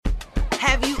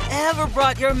Have you ever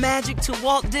brought your magic to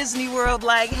Walt Disney World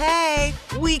like, hey,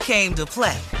 we came to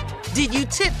play? Did you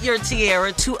tip your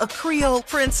tiara to a Creole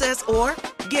princess or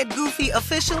get goofy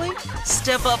officially?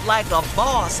 Step up like a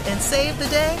boss and save the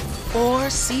day? Or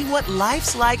see what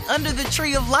life's like under the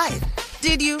tree of life?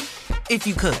 Did you? If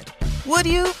you could. Would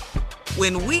you?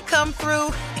 When we come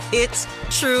through, it's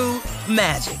true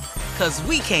magic. 'Cause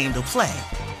we came to play.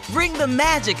 Bring the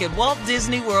magic at Walt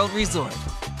Disney World Resort.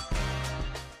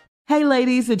 Hey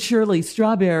ladies, it's Shirley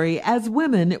Strawberry. As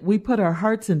women, we put our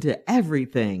hearts into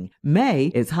everything.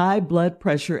 May is High Blood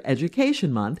Pressure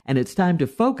Education Month, and it's time to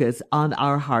focus on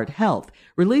our heart health.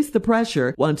 Release the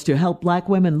Pressure wants to help Black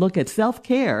women look at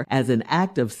self-care as an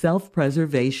act of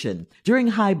self-preservation. During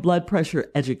High Blood Pressure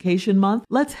Education Month,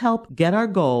 let's help get our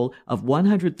goal of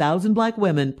 100,000 Black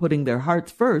women putting their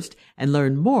hearts first and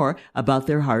learn more about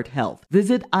their heart health.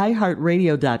 Visit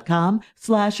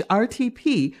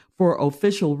iHeartRadio.com/RTP for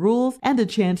official rules and a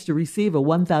chance to receive a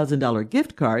 $1,000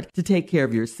 gift card to take care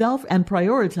of yourself and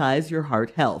prioritize your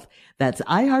heart health. That's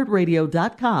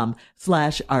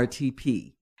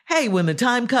iHeartRadio.com/RTP. Hey, when the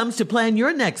time comes to plan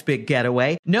your next big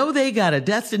getaway, know they got a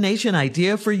destination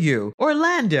idea for you.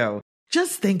 Orlando.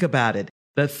 Just think about it.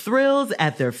 The thrills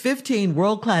at their 15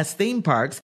 world-class theme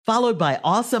parks, followed by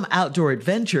awesome outdoor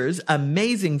adventures,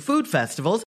 amazing food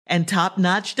festivals, and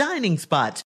top-notch dining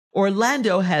spots.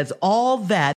 Orlando has all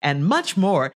that and much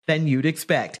more than you'd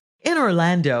expect. In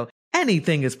Orlando,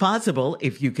 anything is possible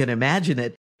if you can imagine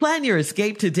it. Plan your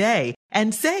escape today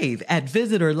and save at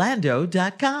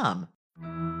visitorlando.com.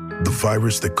 The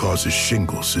virus that causes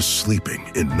shingles is sleeping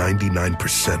in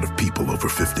 99% of people over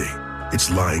 50. It's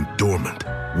lying dormant,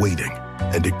 waiting,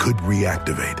 and it could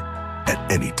reactivate at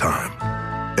any time.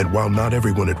 And while not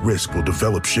everyone at risk will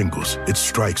develop shingles, it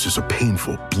strikes as a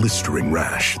painful, blistering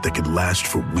rash that can last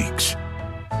for weeks.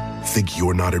 Think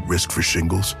you're not at risk for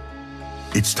shingles?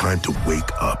 It's time to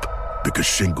wake up, because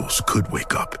shingles could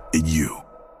wake up in you.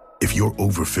 If you're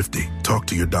over 50, talk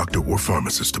to your doctor or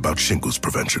pharmacist about shingles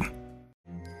prevention.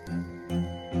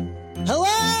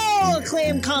 Hello,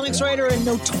 acclaimed comics writer and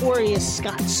notorious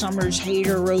Scott Summers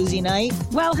hater, Rosie Knight.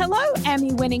 Well, hello,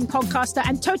 Emmy-winning podcaster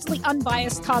and totally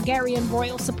unbiased Targaryen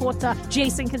royal supporter,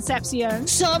 Jason Concepcion.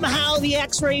 Somehow the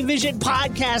X-Ray Vision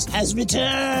podcast has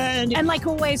returned. And like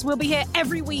always, we'll be here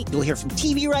every week. You'll hear from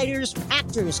TV writers,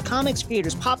 actors, comics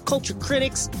creators, pop culture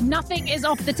critics. Nothing is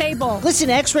off the table. Listen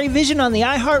to X-Ray Vision on the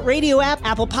iHeartRadio app,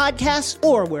 Apple Podcasts,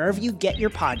 or wherever you get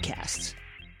your podcasts.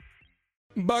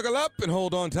 Buckle up and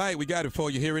hold on tight. We got it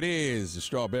for you. Here it is, the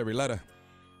Strawberry Letter.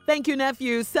 Thank you,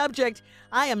 nephew. Subject,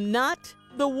 I am not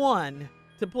the one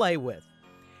to play with.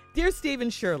 Dear Steve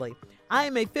and Shirley, I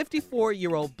am a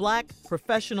 54-year-old Black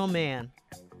professional man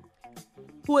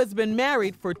who has been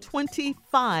married for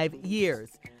 25 years.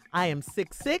 I am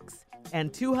 6'6"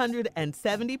 and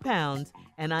 270 pounds,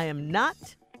 and I am not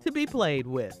to be played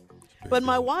with. But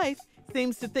my wife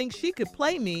seems to think she could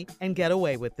play me and get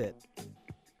away with it.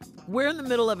 We're in the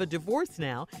middle of a divorce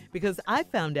now because I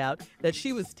found out that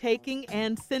she was taking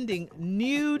and sending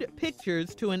nude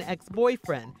pictures to an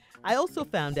ex-boyfriend. I also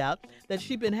found out that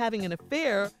she'd been having an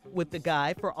affair with the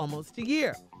guy for almost a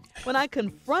year. When I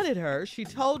confronted her, she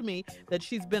told me that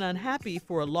she's been unhappy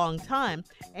for a long time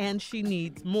and she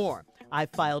needs more. I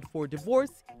filed for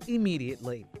divorce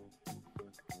immediately.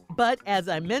 But as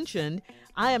I mentioned,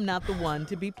 I am not the one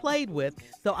to be played with,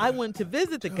 so I went to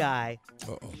visit the guy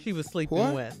she was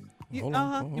sleeping with. You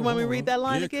want me to read that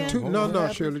line again? No,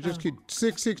 Shirley, just keep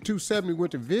 6'6", 270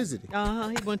 went to visit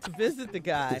him. He went to visit the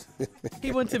guy.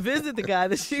 He went to visit the guy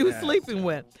that she was sleeping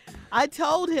with. I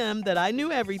told him that I knew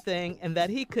everything and that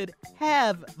he could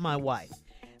have my wife.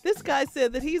 This guy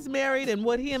said that he's married and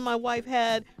what he and my wife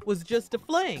had was just a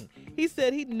fling. He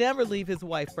said he'd never leave his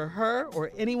wife for her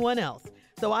or anyone else.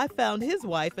 So I found his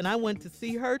wife and I went to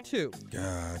see her too.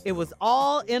 God. It was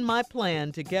all in my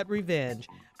plan to get revenge,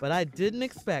 but I didn't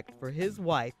expect for his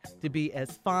wife to be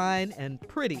as fine and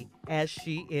pretty as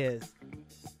she is.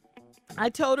 I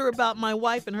told her about my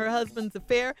wife and her husband's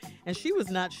affair, and she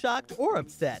was not shocked or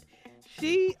upset.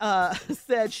 She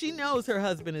said she knows her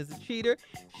husband is a cheater.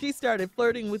 She started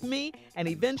flirting with me and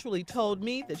eventually told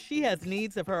me that she has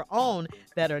needs of her own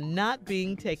that are not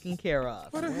being taken care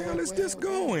of. Where the hell is this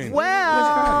going?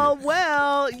 Well,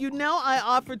 I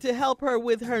offered to help her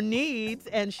with her needs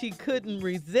and she couldn't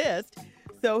resist.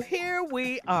 So here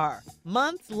we are,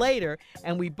 months later,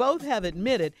 and we both have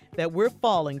admitted that we're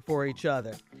falling for each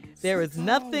other. There is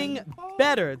nothing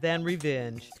better than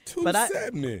revenge. But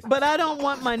I don't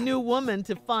want my new woman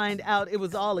to find out it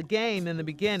was all a game in the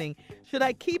beginning. Should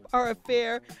I keep our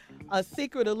affair a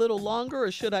secret a little longer,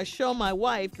 or should I show my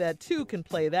wife that two can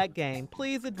play that game?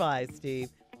 Please advise, Steve.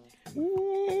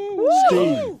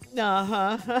 Steve.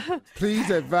 Uh-huh. Please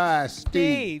advise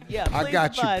Steve. Yeah, I please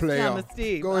got you, advise player. Thomas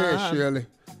Steve. Go ahead, Shirley.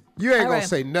 You ain't All gonna right.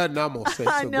 say nothing I'm gonna say.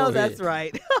 So I know go that's ahead.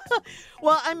 right.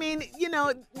 Well, I mean,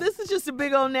 this is just a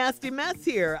big old nasty mess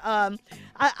here. I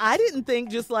didn't think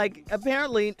just like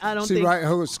apparently I don't See, think. right?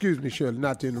 Oh, excuse me, Shirley,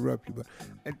 not to interrupt you, but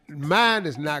mine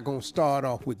is not gonna start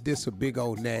off with this a big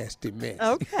old nasty mess.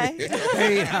 Okay. That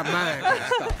ain't how mine gonna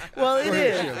start. Well, it Go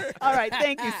ahead, is. Shirley. All right,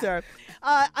 thank you, sir.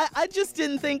 I just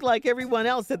didn't think like everyone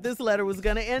else that this letter was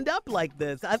going to end up like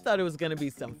this. I thought it was going to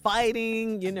be some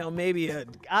fighting, maybe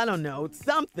I don't know,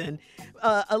 something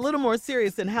a little more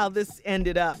serious than how this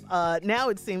ended up. Now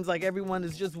it seems like everyone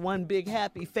is just one big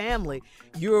happy family.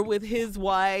 You're with his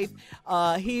wife,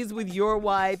 he's with your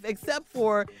wife, except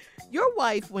for your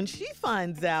wife when she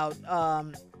finds out,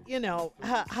 how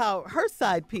her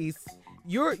side piece.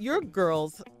 Your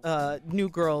girl's new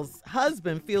girl's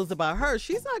husband feels about her,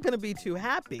 she's not going to be too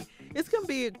happy. It's going to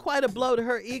be quite a blow to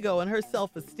her ego and her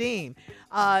self-esteem.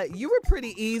 You were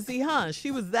pretty easy, huh?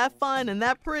 She was that fine and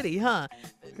that pretty, huh?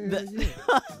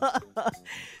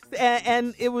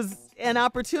 And it was an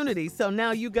opportunity. So now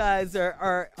you guys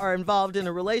are involved in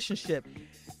a relationship.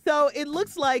 So it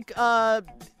looks like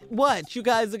what? You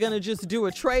guys are going to just do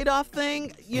a trade-off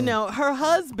thing? Her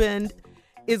husband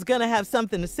is going to have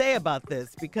something to say about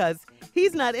this because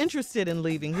he's not interested in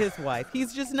leaving his wife.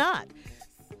 He's just not.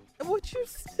 What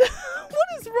is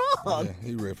wrong? Yeah,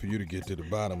 he ready for you to get to the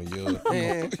bottom of yours.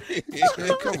 Man,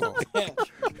 come on.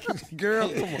 Girl,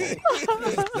 come on.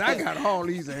 I got all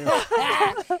these answers.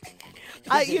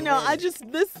 You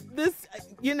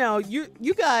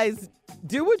guys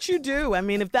do what you do. I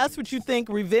mean, if that's what you think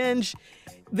revenge,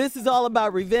 this is all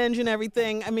about revenge and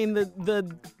everything. I mean,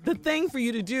 the thing for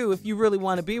you to do if you really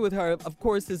want to be with her, of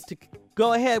course, is to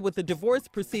go ahead with the divorce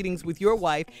proceedings with your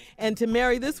wife and to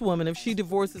marry this woman if she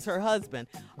divorces her husband.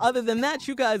 Other than that,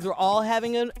 you guys are all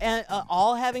having an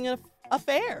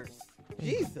affair.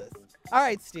 Jesus. All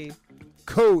right, Steve.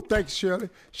 Cool. Thanks, Shirley.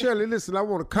 Shirley, listen, I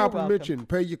want to compliment welcome. you and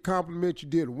pay you compliment. You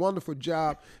did a wonderful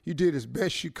job. You did as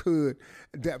best you could.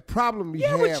 That problem you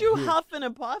have with you here- huffing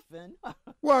and puffing.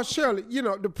 Well, Shirley,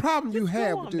 the problem you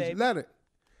have on, with this baby. letter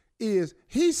is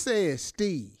he says,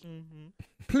 Steve,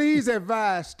 please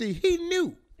advise Steve. He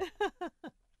knew.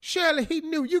 Shirley, he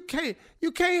knew. You can't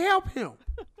help him.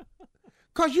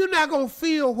 Because you're not going to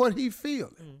feel what he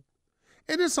feeling.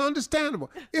 And it's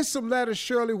understandable. It's some letters,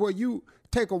 Shirley, where you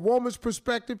take a woman's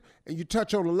perspective and you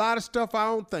touch on a lot of stuff I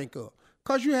don't think of.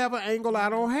 Because you have an angle I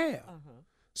don't have.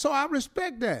 So I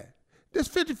respect that. This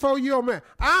 54-year-old man,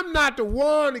 I'm not the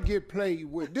one to get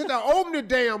played with. Open the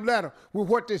damn letter with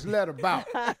what this letter about.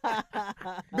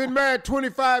 Been married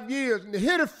 25 years, and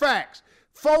hear the facts.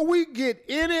 Before we get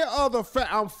any other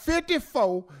fact, I'm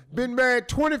 54, been married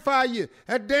 25 years.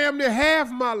 That's damn near half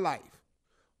my life.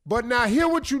 But now hear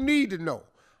what you need to know.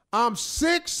 I'm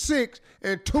 6'6"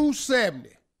 and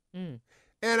 270. And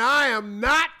I am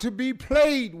not to be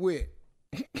played with.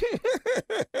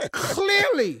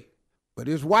 Clearly. But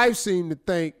his wife seemed to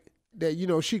think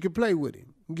that, she could play with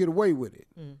him and get away with it.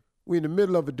 We're in the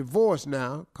middle of a divorce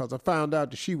now because I found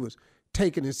out that she was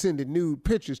taking and sending nude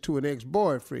pictures to an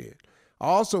ex-boyfriend. I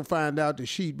also found out that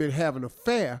she'd been having an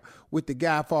affair with the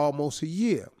guy for almost a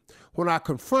year. When I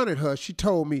confronted her, she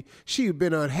told me she had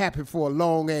been unhappy for a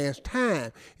long-ass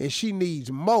time and she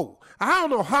needs more. I don't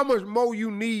know how much more you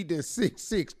need than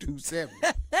 6'6", 270.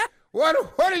 What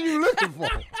are you looking for?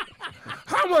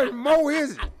 How much more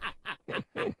is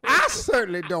it? I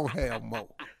certainly don't have more.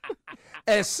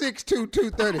 At 6'2",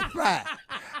 235,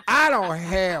 I don't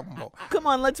have more. Come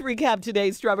on, let's recap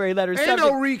today's Strawberry Letter Ain't subject.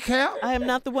 no recap. I am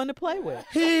not the one to play with.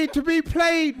 He ain't to be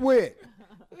played with.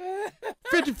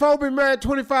 54, been married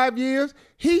 25 years.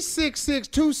 He's 6'6",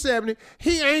 270.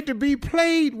 He ain't to be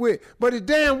played with. But his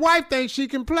damn wife thinks she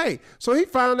can play. So he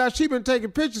found out she been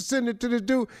taking pictures, sending it to this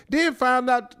dude. Then found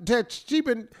out that she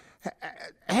been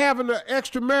having an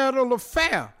extramarital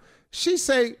affair. She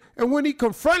say, and when he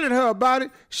confronted her about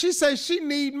it, she say she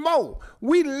need more.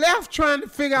 We left trying to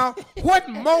figure out what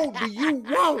more do you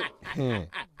want?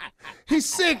 He's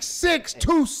 6'6",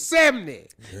 270.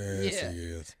 Yes, he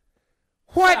is.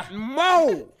 What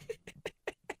more?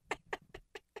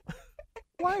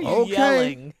 Why are you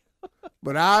yelling?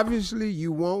 But obviously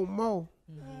you want more.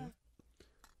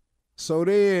 So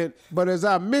then, but as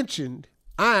I mentioned,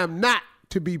 I am not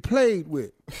to be played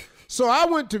with. So I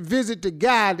went to visit the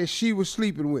guy that she was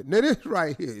sleeping with. Now this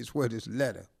right here is where this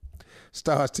letter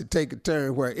starts to take a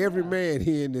turn, where every man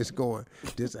hearing this going,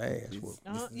 this ass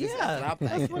whooping. Yeah.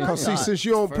 That's what I Because see, thought. since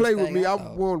you don't play with me, I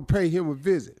want to pay him a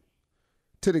visit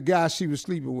to the guy she was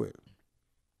sleeping with.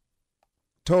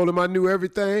 Told him I knew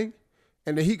everything,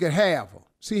 and that he could have her.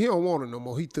 See, he don't want her no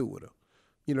more. He through with her.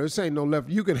 You know, this ain't no left.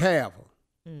 You can have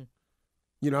her.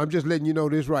 You know, I'm just letting you know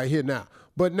this right here now.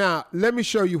 But now, let me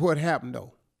show you what happened,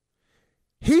 though.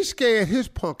 He scared his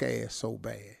punk ass so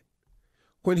bad.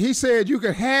 When he said you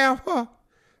could have her,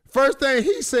 first thing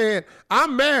he said,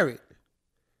 I'm married.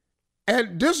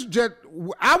 And this just,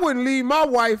 I wouldn't leave my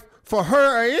wife for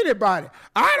her or anybody.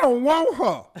 I don't want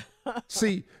her.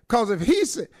 See, because if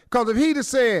he'd have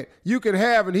said you can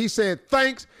have, and he said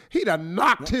thanks, he'd have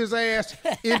knocked his ass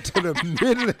into the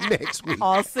middle of next week.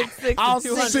 All 6'6", All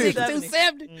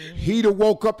 270. He'd have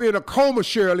woke up in a coma,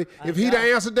 Shirley, if he'd have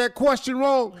answered that question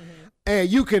wrong. And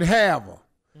you can have her.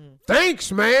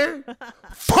 Thanks, man.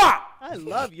 Fuck. I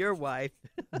love your wife.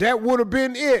 That would have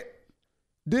been it.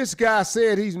 This guy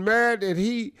said he's married and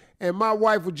he and my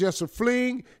wife were just a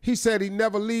fling. He said he'd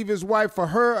never leave his wife for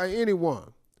her or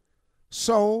anyone.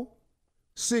 So,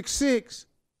 6'6"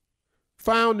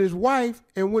 found his wife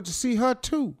and went to see her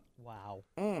too. Wow.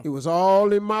 It was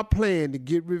all in my plan to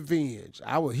get revenge.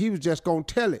 He was just going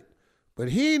to tell it. But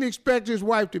he didn't expect his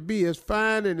wife to be as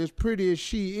fine and as pretty as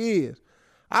she is.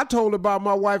 I told her about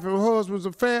my wife and her husband's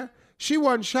affair. She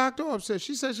wasn't shocked or upset.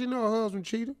 She said she knew her husband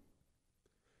cheated.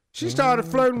 She started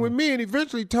flirting with me and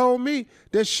eventually told me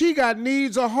that she got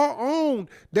needs of her own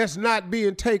that's not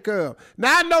being taken of.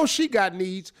 Now, I know she got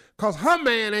needs because her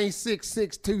man ain't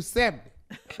 6'6", 270.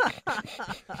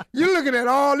 You're looking at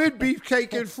all this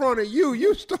beefcake in front of you.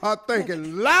 You start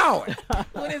thinking, Lord,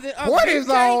 What is it? what is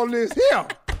all this here?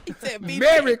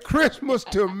 Merry Christmas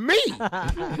to me.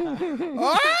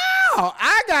 Oh,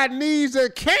 I got needs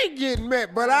that can't get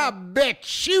met, but I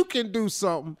bet you can do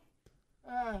something.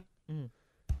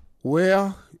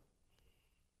 Well,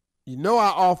 you know I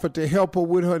offered to help her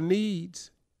with her needs,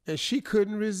 and she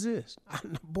couldn't resist.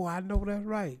 Boy, I know that's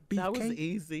right. That was Beefcake.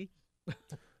 easy.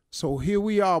 So here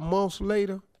we are months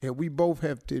later, and we both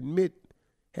have to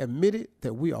admitted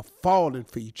that we are falling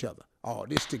for each other. Oh,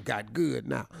 this thing got good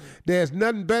now. There's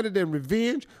nothing better than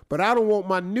revenge, but I don't want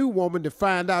my new woman to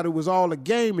find out it was all a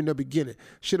game in the beginning.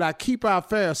 Should I keep our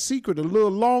affair a secret a little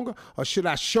longer, or should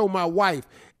I show my wife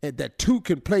that two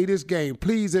can play this game?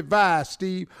 Please advise,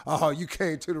 Steve. Oh, you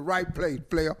came to the right place,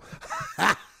 player.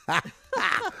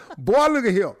 Boy, look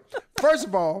at here. First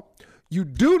of all, you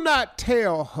do not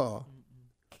tell her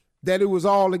that it was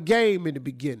all a game in the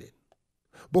beginning.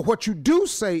 But what you do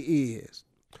say is,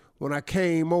 when I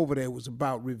came over there, it was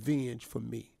about revenge for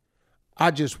me.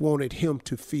 I just wanted him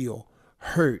to feel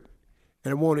hurt,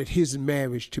 and I wanted his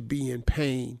marriage to be in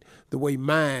pain the way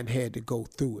mine had to go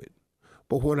through it.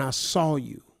 But when I saw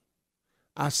you,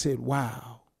 I said,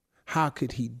 wow, how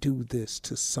could he do this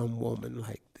to some woman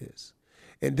like this?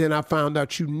 And then I found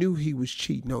out you knew he was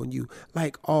cheating on you,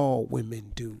 like all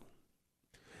women do.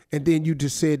 And then you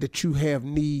just said that you have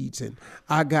needs and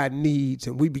I got needs,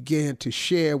 and we began to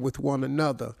share with one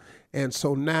another. And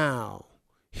so now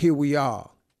here we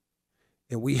are,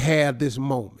 and we have this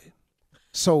moment.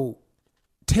 So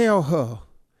tell her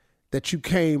that you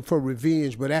came for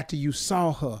revenge, but after you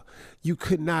saw her, you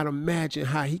could not imagine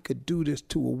how he could do this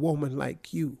to a woman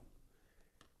like you.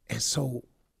 And so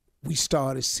we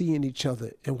started seeing each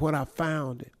other, and when I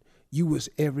found it, you was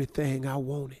everything I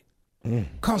wanted.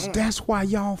 Because that's why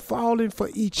y'all falling for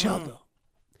each other.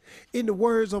 In the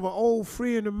words of an old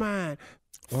friend of mine,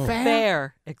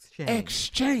 Fair exchange.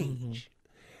 exchange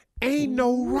ain't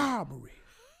no robbery.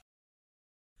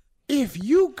 If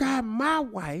you got my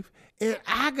wife and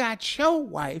I got your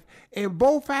wife and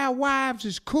both our wives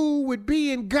is cool with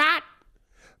being got,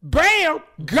 bam,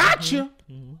 gotcha.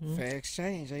 Fair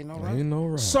exchange, ain't no Ain't right. no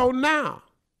right. So now,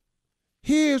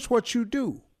 here's what you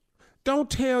do.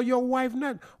 Don't tell your wife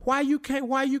nothing. Why you can't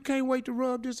wait to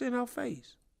rub this in her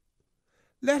face?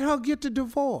 Let her get the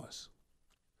divorce.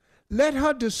 Let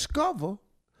her discover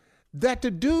that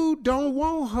the dude don't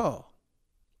want her.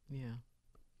 Yeah.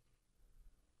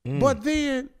 But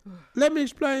then, let me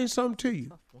explain something to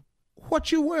you.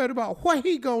 What you worried about? What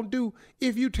he gonna do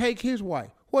if you take his wife?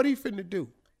 What he finna do?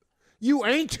 You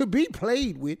ain't to be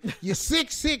played with. You're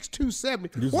 6'6",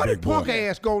 270. He's a What big is punk boy.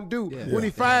 ass gonna do when he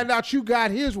find out you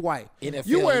got his wife? NFL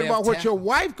You worried about left what tackle. your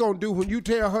wife gonna do when you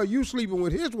tell her you sleeping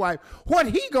with his wife. What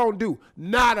he gonna do?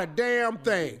 Not a damn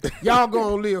thing. Y'all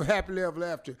gonna live happily ever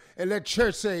after and let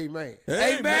church say amen.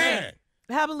 Amen.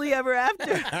 Happily ever after.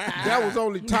 That was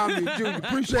only Tommy and Junior.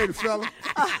 Appreciate it, fella.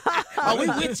 Oh, we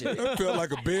with you. That felt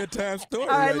like a bedtime story.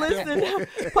 All right, right there, boy.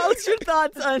 listen. Post your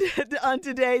thoughts on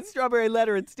today's Strawberry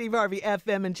Letter at Steve Harvey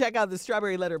FM, and check out the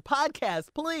Strawberry Letter podcast,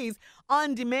 please,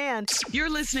 on demand. You're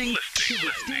listening to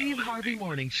the Steve Harvey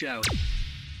Morning Show.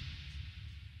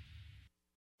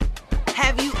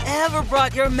 Have you ever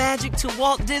brought your magic to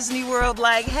Walt Disney World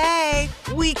like, hey,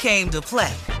 we came to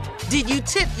play? Did you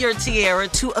tip your tiara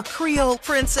to a Creole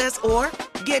princess or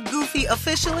get goofy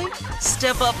officially?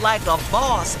 Step up like a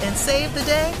boss and save the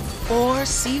day? Or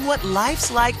see what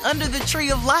life's like under the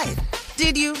tree of life?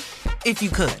 Did you? If you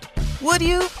could. Would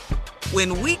you?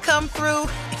 When we come through,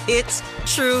 it's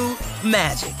true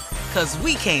magic. 'Cause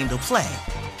we came to play.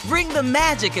 Bring the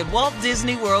magic at Walt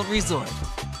Disney World Resort.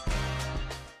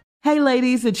 Hey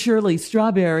ladies, it's Shirley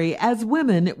Strawberry. As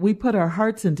women, we put our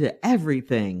hearts into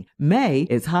everything. May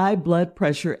is High Blood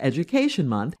Pressure Education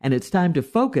Month, and it's time to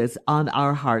focus on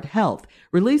our heart health.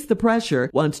 Release the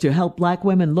Pressure wants to help Black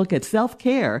women look at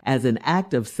self-care as an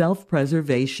act of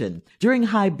self-preservation. During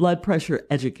High Blood Pressure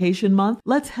Education Month,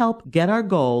 let's help get our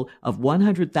goal of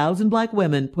 100,000 Black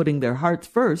women putting their hearts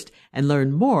first and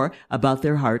learn more about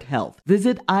their heart health.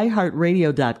 Visit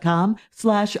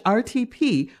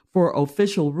iHeartRadio.com/RTP for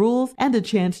official rules and a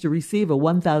chance to receive a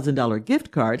 $1,000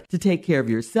 gift card to take care of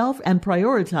yourself and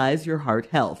prioritize your heart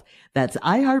health. That's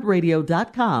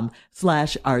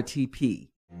iHeartRadio.com/RTP.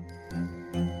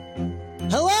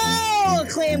 Hello,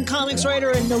 acclaimed comics writer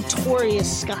and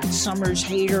notorious Scott Summers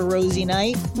hater, Rosie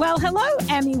Knight. Well, hello,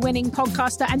 Emmy-winning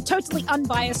podcaster and totally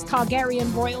unbiased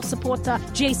Targaryen royal supporter,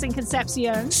 Jason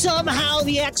Concepcion. Somehow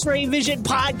the X-Ray Vision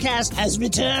podcast has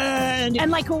returned.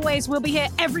 And like always, we'll be here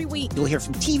every week. You'll hear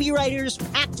from TV writers,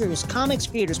 actors, comics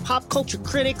creators, pop culture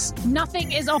critics.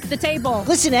 Nothing is off the table.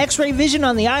 Listen to X-Ray Vision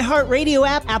on the iHeartRadio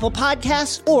app, Apple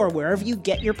Podcasts, or wherever you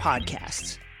get your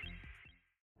podcasts.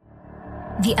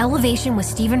 The Elevation with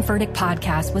Stephen Furtick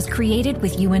podcast was created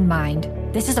with you in mind.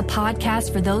 This is a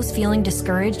podcast for those feeling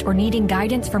discouraged or needing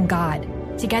guidance from God.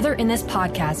 Together in this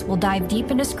podcast, we'll dive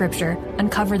deep into Scripture,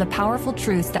 uncover the powerful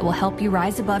truths that will help you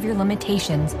rise above your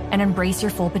limitations and embrace your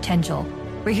full potential.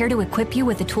 We're here to equip you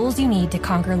with the tools you need to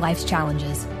conquer life's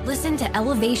challenges. Listen to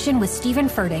Elevation with Stephen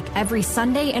Furtick every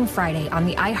Sunday and Friday on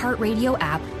the iHeartRadio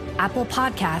app, Apple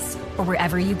Podcasts, or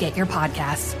wherever you get your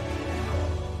podcasts.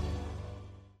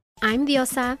 I'm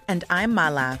Diosa. And I'm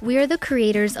Mala. We are the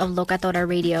creators of Locatora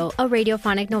Radio, a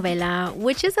radiophonic novela,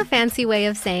 which is a fancy way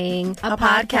of saying a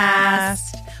podcast.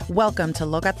 Welcome to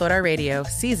Locatora Radio,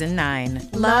 Season 9.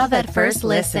 Love at first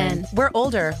listen. We're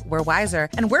older, we're wiser,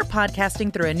 and we're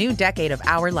podcasting through a new decade of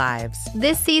our lives.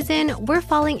 This season, we're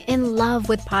falling in love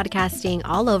with podcasting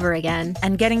all over again.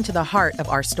 And getting to the heart of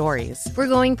our stories. We're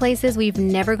going places we've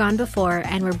never gone before,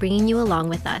 and we're bringing you along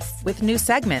with us. With new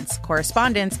segments,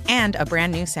 correspondence, and a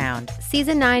brand new sound.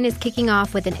 Season 9 is kicking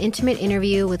off with an intimate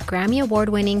interview with Grammy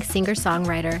Award-winning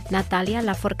singer-songwriter Natalia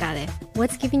Lafourcade.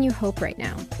 What's giving you hope right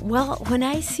now? Well, when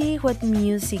I see what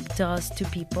music does to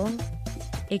people,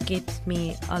 it gives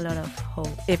me a lot of hope.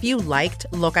 If you liked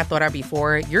Locatora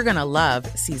before, you're going to love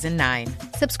Season 9.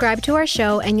 Subscribe to our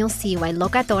show and you'll see why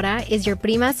Locatora is your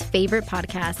prima's favorite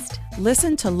podcast.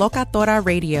 Listen to Locatora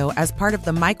Radio as part of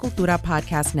the My Cultura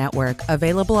Podcast Network,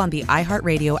 available on the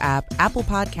iHeartRadio app, Apple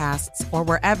Podcasts, or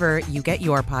wherever you get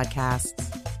your podcasts.